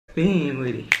Lean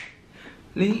with it.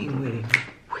 Lean with it.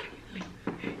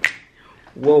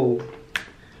 Whoa.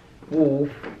 Whoa.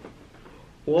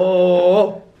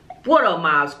 Whoa. What up,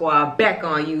 Mob Squad? Back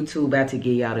on YouTube, about to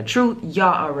give y'all the truth.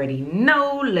 Y'all already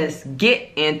know. Let's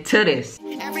get into this.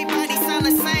 Everybody sound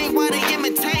the same, why they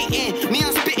imitating? Me,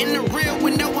 I'm spitting the real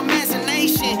with no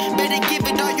imagination. Better give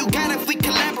it all you got if we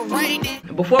collaborating.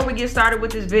 Before we get started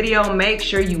with this video, make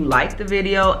sure you like the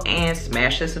video and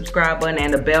smash the subscribe button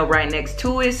and the bell right next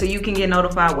to it so you can get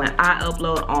notified when I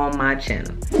upload on my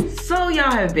channel. So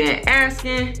y'all have been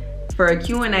asking for a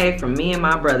Q&A from me and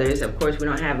my brothers. Of course, we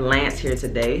don't have Lance here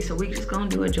today, so we just gonna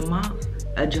do a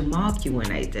Jamal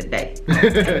Q&A today.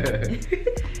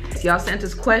 Y'all sent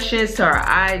us questions to our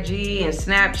IG and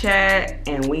Snapchat,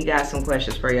 and we got some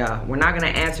questions for y'all. We're not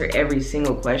gonna answer every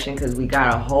single question because we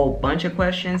got a whole bunch of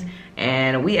questions,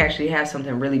 and we actually have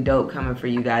something really dope coming for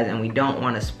you guys, and we don't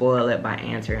want to spoil it by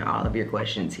answering all of your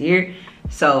questions here.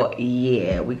 So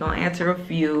yeah, we're gonna answer a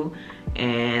few.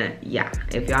 And yeah,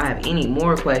 if y'all have any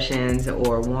more questions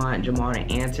or want Jamal to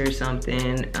answer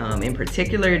something in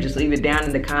particular, just leave it down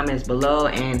in the comments below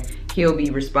and he'll be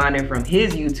responding from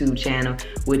his YouTube channel,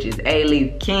 which is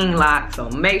A-Leaf King Lock. So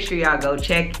make sure y'all go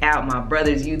check out my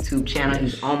brother's YouTube channel.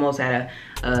 Yes. He's almost at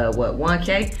a what,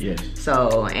 1K? Yes.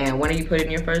 So, and when are you putting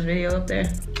your first video up there?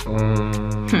 That's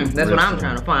what I'm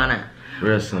trying to find out.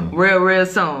 Real soon. Real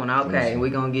soon. Okay, we're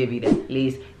gonna give you that.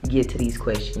 Let's get to these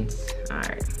questions. All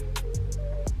right.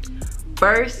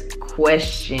 First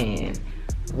question,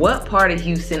 what part of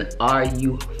Houston are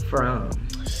you from?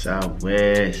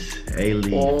 Southwest,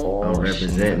 A-Leaf, I'm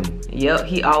representing. Yep,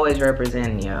 he always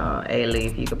representing y'all,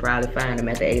 A-Leaf. You could probably find him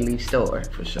at the A-Leaf store.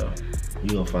 For sure. You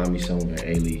gonna find me somewhere at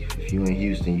A-Leaf. If you in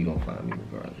Houston, you gonna find me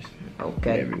regardless.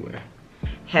 Okay. Everywhere.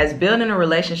 Has building a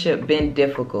relationship been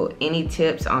difficult? Any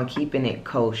tips on keeping it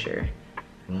kosher?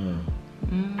 No,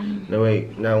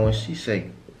 wait, now when she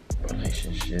say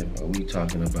relationship, are we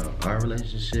talking about our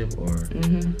relationship or?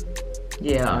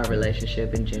 Yeah, our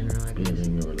relationship in general, I guess.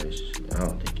 Building a relationship, I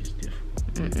don't think it's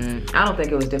difficult. I don't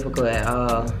think it was difficult at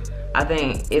all. I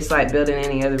think it's like building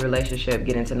any other relationship,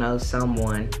 getting to know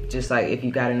someone, just like if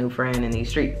you got a new friend in these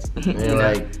streets. And you know?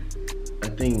 Like, I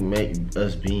think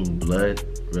us being blood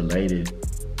related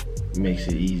makes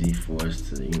it easy for us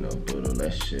to, you know, build a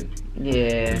relationship.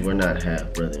 Yeah. 'Cause we're not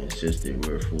half brother and sister,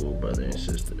 we're full brother and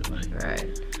sister. Like. Right.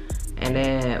 And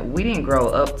then we didn't grow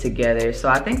up together, so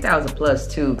I think that was a plus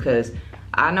too, because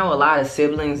I know a lot of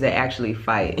siblings that actually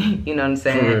fight. You know what I'm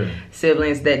saying?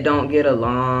 Siblings that don't get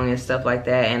along and stuff like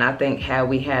that. And I think had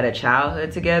we had a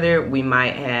childhood together, we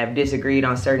might have disagreed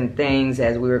on certain things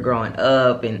as we were growing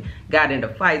up and got into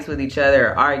fights with each other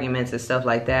or arguments and stuff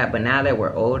like that. But now that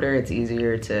we're older, it's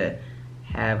easier to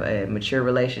have a mature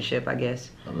relationship, I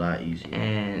guess. A lot easier.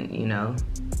 And, you know,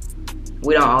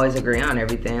 we don't always agree on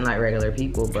everything like regular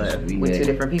people, but we're two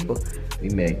different people. We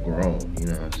met grown, you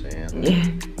know what I'm saying? Yeah.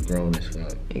 Grown as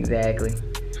fuck. Exactly.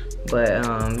 But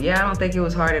yeah, I don't think it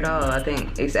was hard at all. I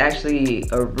think it's actually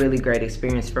a really great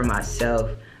experience for myself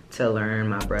to learn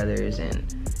my brothers, and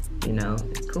you know,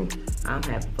 it's cool. I'm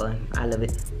having fun. I love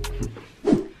it.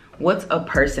 What's a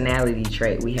personality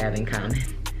trait we have in common?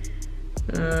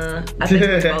 I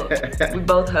think we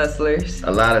both hustlers.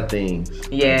 A lot of things.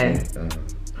 Yeah.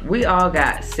 We all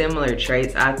got similar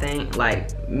traits, I think.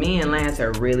 Like, me and Lance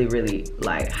are really, really,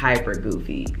 like, hyper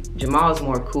goofy. Jamal's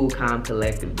more cool, calm,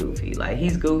 collective goofy. Like,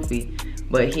 he's goofy,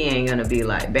 but he ain't gonna be,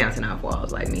 like, bouncing off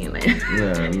walls like me and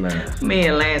Lance. Nah. Me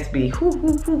and Lance be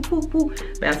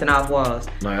bouncing off walls.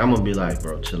 Like, I'm gonna be like,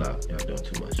 bro, chill out. Y'all doing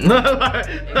too much.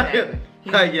 Exactly.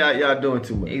 Like, y'all doing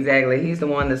too much. Exactly. He's the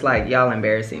one that's like, y'all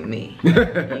embarrassing me,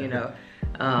 you know?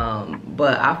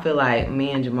 But I feel like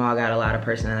me and Jamal got a lot of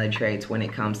personality traits when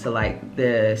it comes to like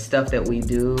the stuff that we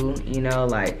do, you know,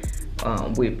 like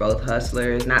we're both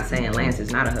hustlers. Not saying Lance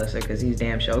is not a hustler, because he's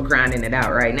damn sure grinding it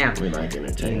out right now. We like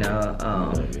entertainment. You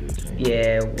know,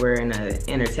 yeah, we're in the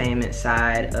entertainment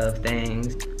side of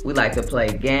things. We like to play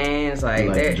games. Like, we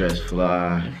like to dress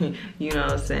fly. You know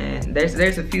what I'm saying?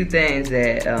 There's a few things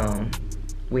that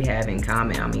we have in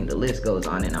common. I mean, the list goes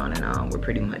on and on and on. We're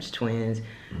pretty much twins.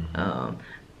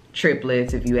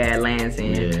 Triplets if you add Lance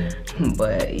in. Yeah.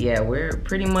 But yeah, we're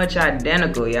pretty much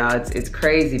identical, y'all. It's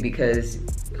crazy, because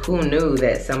who knew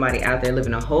that somebody out there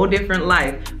living a whole different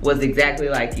life was exactly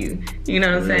like you? You know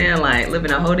what I'm saying? Like,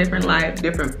 living a whole different life,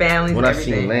 different families. When I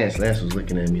seen Lance was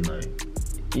looking at me like,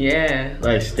 yeah,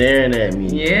 like staring at me.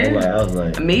 Yeah. I was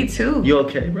like, me too. You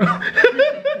okay, bro? I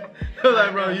was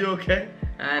like, bro, you okay?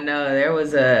 I know, there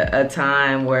was a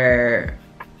time where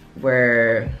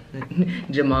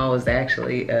Jamal was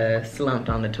actually slumped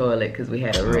on the toilet because we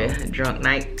had a real drunk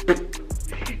night.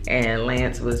 And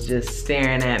Lance was just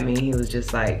staring at me. He was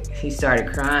just like, he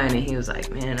started crying and he was like,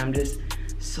 man, I'm just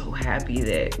so happy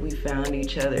that we found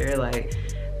each other. Like,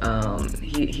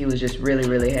 he was just really,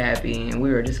 really happy, and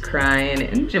we were just crying.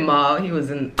 And Jamal, he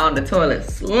was on the toilet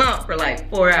slump for like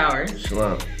 4 hours.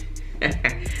 Slump.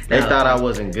 They thought I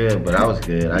wasn't good, but I was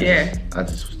good. I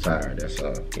just was tired, that's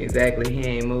all. Exactly, he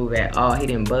ain't move at all. He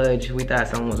didn't budge. We thought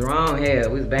something was wrong. Hell,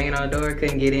 we was banging on the door,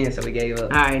 couldn't get in, so we gave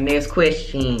up. All right, next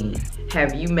question.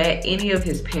 Have you met any of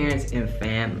his parents and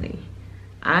family?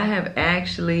 I have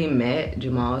actually met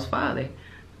Jamal's father.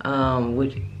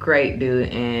 Which great dude,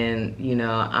 and you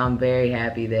know, I'm very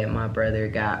happy that my brother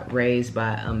got raised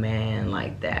by a man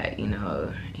like that. You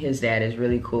know, his dad is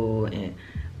really cool and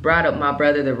brought up my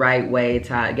brother the right way,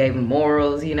 gave him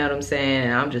morals, you know what I'm saying,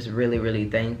 and I'm just really, really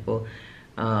thankful.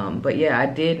 But yeah, I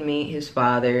did meet his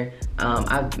father.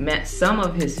 I've met some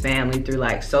of his family through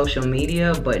like social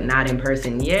media, but not in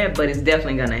person yet, but it's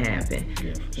definitely gonna happen.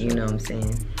 Yeah, for sure. You know what I'm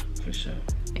saying? For sure.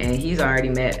 And he's already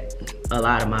met a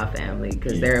lot of my family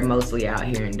because they're mostly out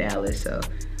here in Dallas. So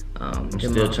I'm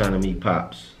still trying to meet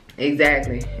Pops.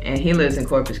 Exactly, and he lives in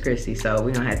Corpus Christi, so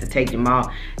we're gonna have to take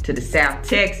Jamal to the South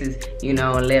Texas, you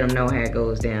know, and let him know how it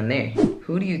goes down there.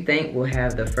 Who do you think will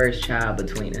have the first child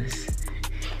between us?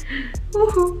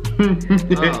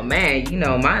 Oh man, you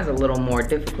know, mine's a little more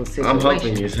difficult situation. I'm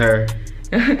hoping it's her.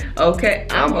 Okay,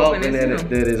 I'm hoping that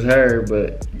it's her,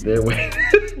 but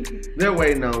they're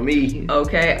waiting on me.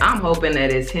 Okay, I'm hoping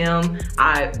that it's him.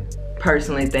 I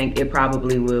personally think it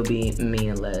probably will be me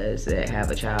and Les that have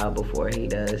a child before he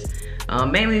does.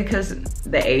 Mainly because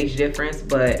the age difference,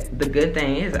 but the good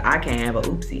thing is I can't have a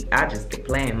oopsie. I just be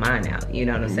playing mine out, you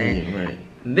know what I'm saying? Yeah, right.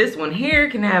 This one here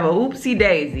can have a oopsie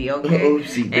daisy, okay?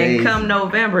 Oopsie daisy. And come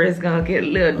November, it's gonna get a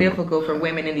little difficult for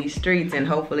women in these streets, and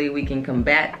hopefully we can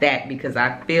combat that, because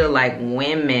I feel like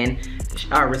women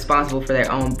are responsible for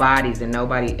their own bodies and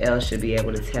nobody else should be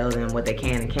able to tell them what they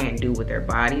can and can't do with their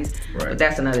bodies. Right. But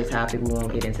that's another topic, we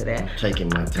won't get into that. I'm taking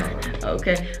my time.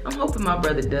 Okay, I'm hoping my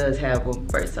brother does have one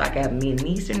first so I can have me a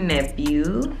niece or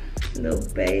nephew. Little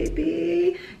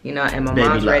baby, you know, and my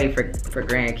mom's ready for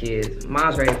grandkids.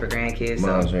 Mom's ready for grandkids.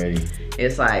 Mom's ready.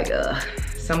 It's like,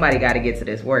 somebody got to get to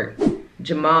this work.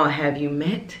 Jamal, have you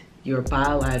met your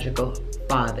biological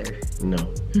father?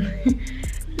 No.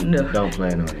 No. Don't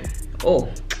plan on it.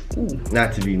 Oh. Ooh.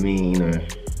 Not to be mean or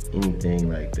anything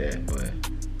like that, but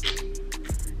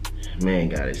man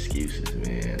got excuses,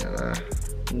 man.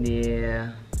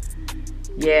 Yeah.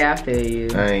 Yeah, I feel you.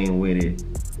 I ain't with it.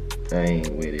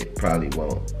 Probably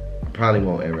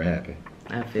won't ever happen.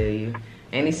 I feel you.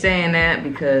 And he's saying that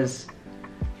because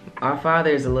our father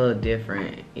is a little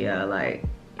different. Yeah, like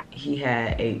he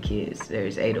had 8 kids.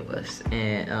 There's 8 of us.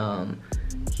 And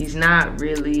he's not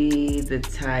really the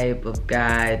type of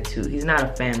guy he's not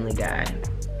a family guy.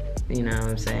 You know what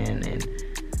I'm saying? And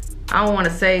I don't want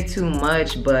to say too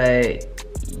much, but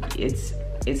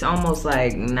it's almost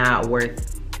like not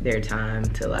worth their time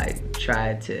to like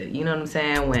try to, you know what I'm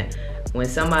saying? When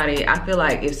somebody, I feel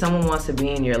like if someone wants to be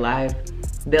in your life,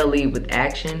 they'll lead with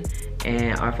action,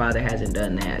 and our father hasn't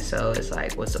done that. So it's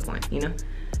like, what's the point, you know?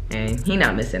 And he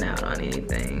not missing out on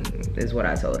anything, is what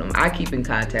I told him. I keep in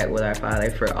contact with our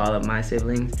father for all of my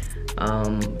siblings,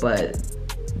 but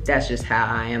that's just how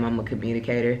I am. I'm a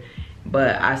communicator,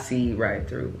 but I see right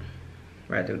through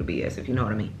the BS, if you know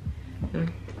what I mean.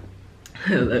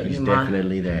 Look, he's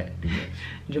definitely that.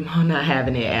 Jamal not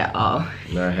having it at all.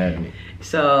 Not having it.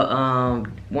 So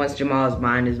once Jamal's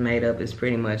mind is made up, it's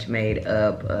pretty much made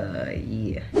up.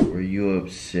 Yeah. Were you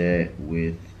upset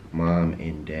with mom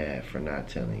and dad for not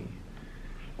telling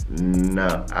you?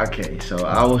 No. Okay, so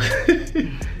I was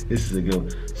this is a good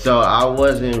one. So I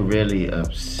wasn't really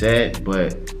upset,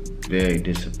 but very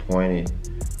disappointed.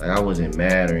 Like, I wasn't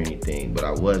mad or anything, but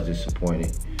I was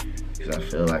disappointed because I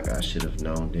feel like I should have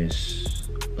known this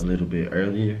a little bit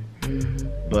earlier.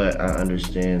 But I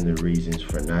understand the reasons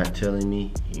for not telling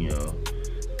me. You know,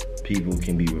 people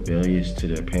can be rebellious to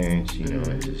their parents, you know,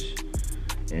 and just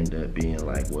end up being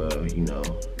like, well, you know,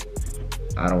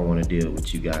 I don't want to deal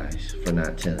with you guys for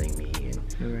not telling me,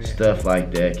 and stuff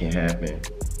like that can happen.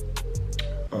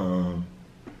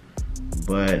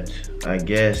 But I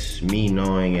guess me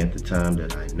knowing at the time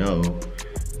that I know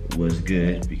was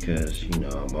good, because, you know,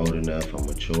 I'm old enough, I'm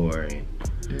mature, and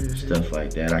stuff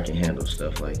like that. I can handle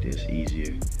stuff like this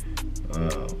easier.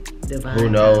 Who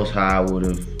knows how I would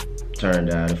have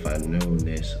turned out if I knew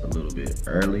this a little bit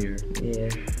earlier. Yeah.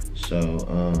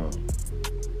 So,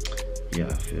 yeah,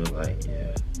 I feel like,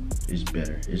 yeah, it's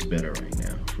better. It's better right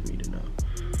now for me to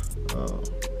know.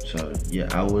 So, yeah,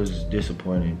 I was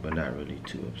disappointed, but not really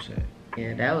too upset.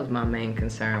 Yeah, that was my main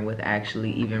concern with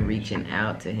actually even reaching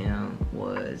out to him,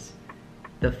 was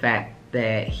the fact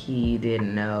that he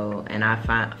didn't know, and I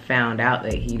found out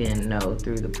that he didn't know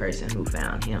through the person who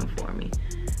found him for me.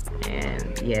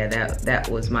 And yeah, that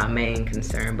was my main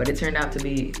concern, but it turned out to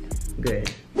be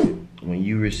good. When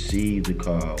you received the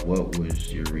call, what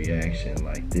was your reaction?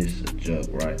 Like, this is a joke,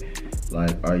 right?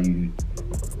 Like, are you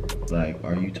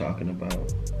talking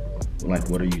about, like,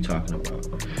 what are you talking about?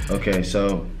 Okay,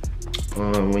 so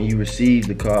when you received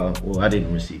the call, well, I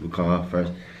didn't receive a call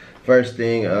first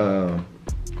thing,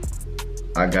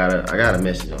 I got a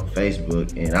message on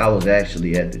Facebook, and I was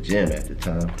actually at the gym at the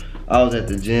time. I was at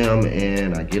the gym,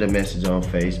 and I get a message on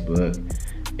Facebook,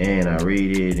 and I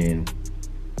read it, and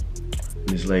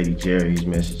this lady Jerry's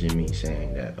messaging me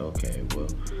saying that, okay, well,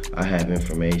 I have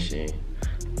information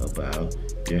about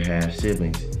your half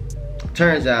siblings.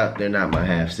 Turns out they're not my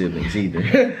half siblings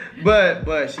either.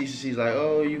 but she's like,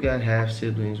 oh, you got half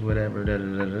siblings, whatever, da da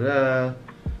da da da.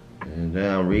 And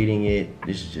then I'm reading it.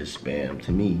 This is just spam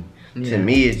to me. Yeah. To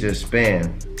me, it's just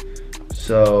spam.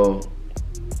 So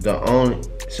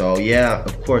yeah,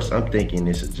 of course I'm thinking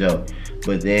it's a joke.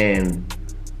 But then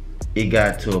it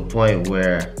got to a point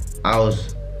where I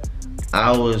was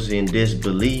in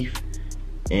disbelief,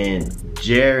 and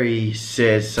Jerry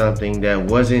said something that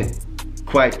wasn't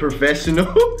quite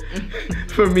professional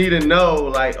for me to know,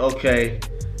 like, okay,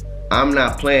 I'm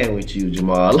not playing with you,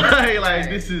 Jamal. like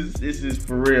this is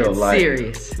for real. It's like,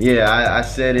 serious. Yeah, I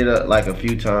said it like a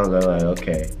few times. I'm like,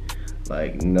 okay,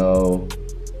 like, no,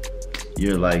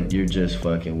 you're just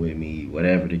fucking with me,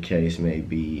 whatever the case may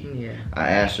be. Yeah. I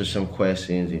asked her some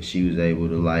questions, and she was able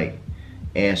to, like,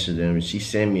 answer them. And she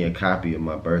sent me a copy of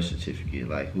my birth certificate.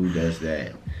 Like, who does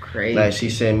that? Crazy. Like, she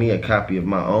sent me a copy of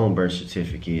my own birth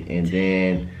certificate, and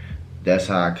then that's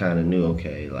how I kind of knew,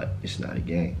 okay, like, it's not a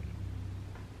game.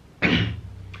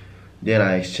 Then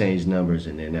I exchanged numbers,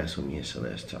 and then that's when me and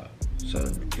Celeste talked. So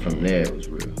from there, it was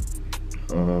real.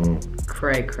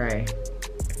 Cray.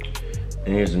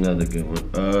 And here's another good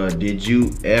one. Did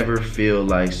you ever feel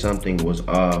like something was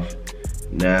off?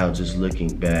 Now just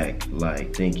looking back,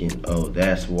 like thinking, oh,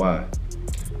 that's why.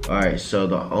 All right, so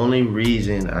the only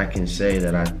reason I can say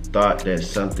that I thought that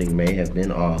something may have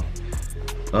been off,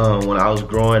 when I was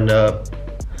growing up,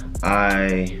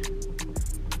 I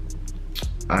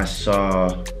saw,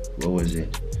 what was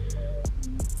it?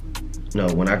 No,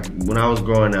 when I was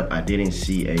growing up, I didn't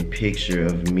see a picture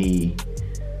of me,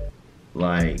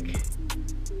 like,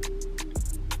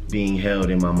 being held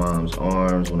in my mom's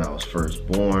arms when I was first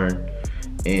born,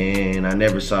 and I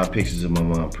never saw pictures of my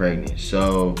mom pregnant.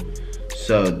 So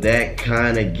that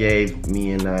kind of gave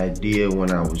me an idea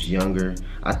when I was younger.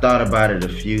 I thought about it a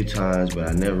few times, but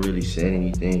I never really said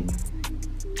anything.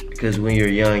 Because when you're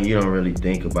young, you don't really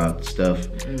think about stuff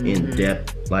in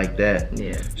depth like that.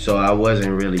 Yeah. So I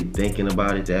wasn't really thinking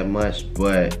about it that much,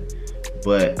 but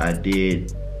I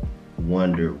did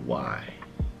wonder why.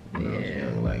 When I was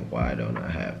young, like, why don't I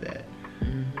have that?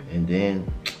 And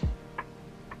then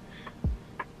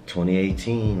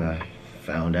 2018, I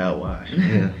found out why.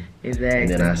 Exactly. And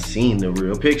then I seen the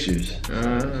real pictures. So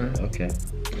I was like, okay,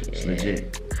 it's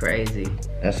legit. Crazy.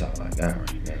 That's all I got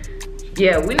right now.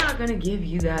 Yeah, we're not gonna give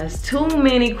you guys too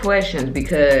many questions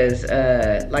because,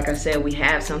 like I said, we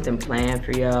have something planned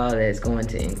for y'all that's going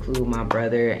to include my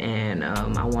brother, and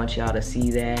I want y'all to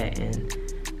see that, and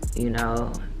you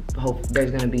know, hope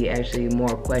there's gonna be actually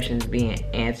more questions being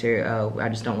answered. I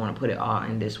just don't want to put it all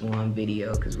in this one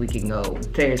video because we can go,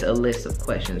 there's a list of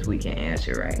questions we can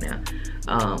answer right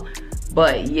now.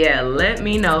 But yeah, let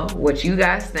me know what you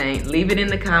guys think. Leave it in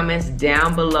the comments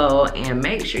down below, and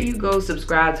make sure you go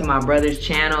subscribe to my brother's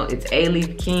channel. It's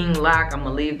A-Leaf King Lock. I'm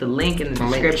gonna leave the link in the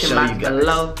description box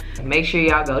below. Make sure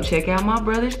y'all go check out my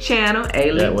brother's channel,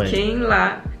 A-Leaf King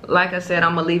Lock. Like I said,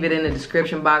 I'm gonna leave it in the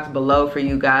description box below for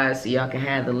you guys so y'all can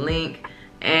have the link.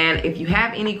 And if you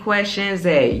have any questions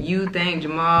that you think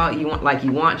Jamal, you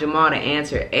want Jamal to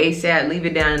answer ASAP, leave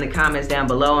it down in the comments down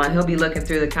below, and he'll be looking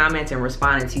through the comments and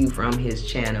responding to you from his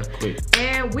channel.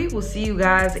 And we will see you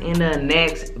guys in the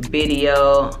next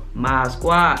video. My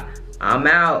squad, I'm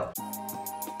out.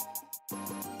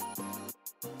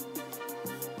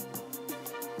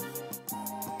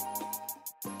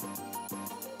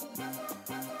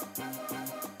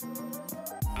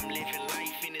 I'm living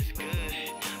life and it's good.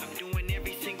 I'm doing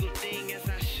every single thing as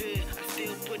I should. I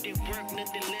still put in work,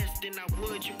 nothing less than I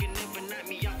would. You can never knock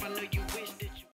me out.